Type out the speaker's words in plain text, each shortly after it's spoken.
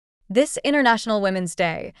This International Women's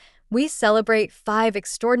Day, we celebrate 5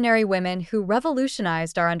 extraordinary women who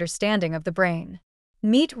revolutionized our understanding of the brain.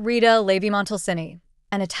 Meet Rita Levi-Montalcini,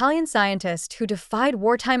 an Italian scientist who defied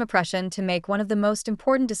wartime oppression to make one of the most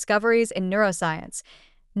important discoveries in neuroscience,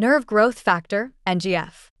 nerve growth factor,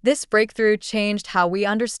 NGF. This breakthrough changed how we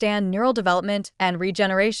understand neural development and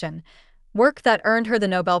regeneration, work that earned her the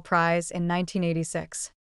Nobel Prize in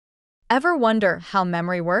 1986. Ever wonder how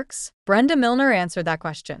memory works? Brenda Milner answered that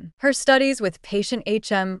question. Her studies with patient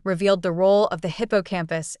HM revealed the role of the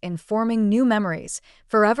hippocampus in forming new memories,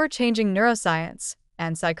 forever changing neuroscience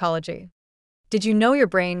and psychology. Did you know your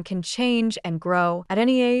brain can change and grow at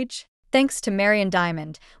any age? Thanks to Marian,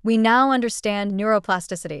 we now understand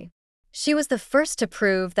neuroplasticity. She was the first to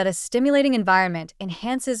prove that a stimulating environment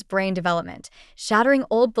enhances brain development, shattering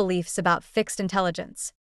old beliefs about fixed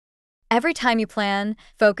intelligence. Every time you plan,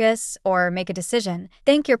 focus, or make a decision,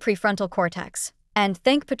 thank your prefrontal cortex. And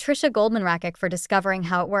thank Patricia Goldman-Rakic for discovering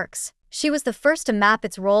how it works. She was the first to map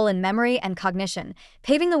its role in memory and cognition,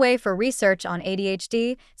 paving the way for research on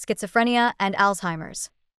ADHD, schizophrenia, and Alzheimer's.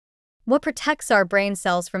 What protects our brain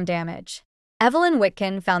cells from damage? Evelyn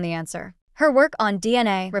Witkin found the answer. Her work on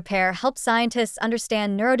DNA repair helped scientists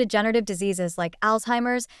understand neurodegenerative diseases like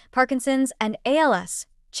Alzheimer's, Parkinson's, and ALS,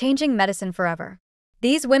 changing medicine forever.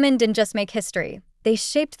 These women didn't just make history, they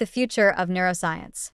shaped the future of neuroscience.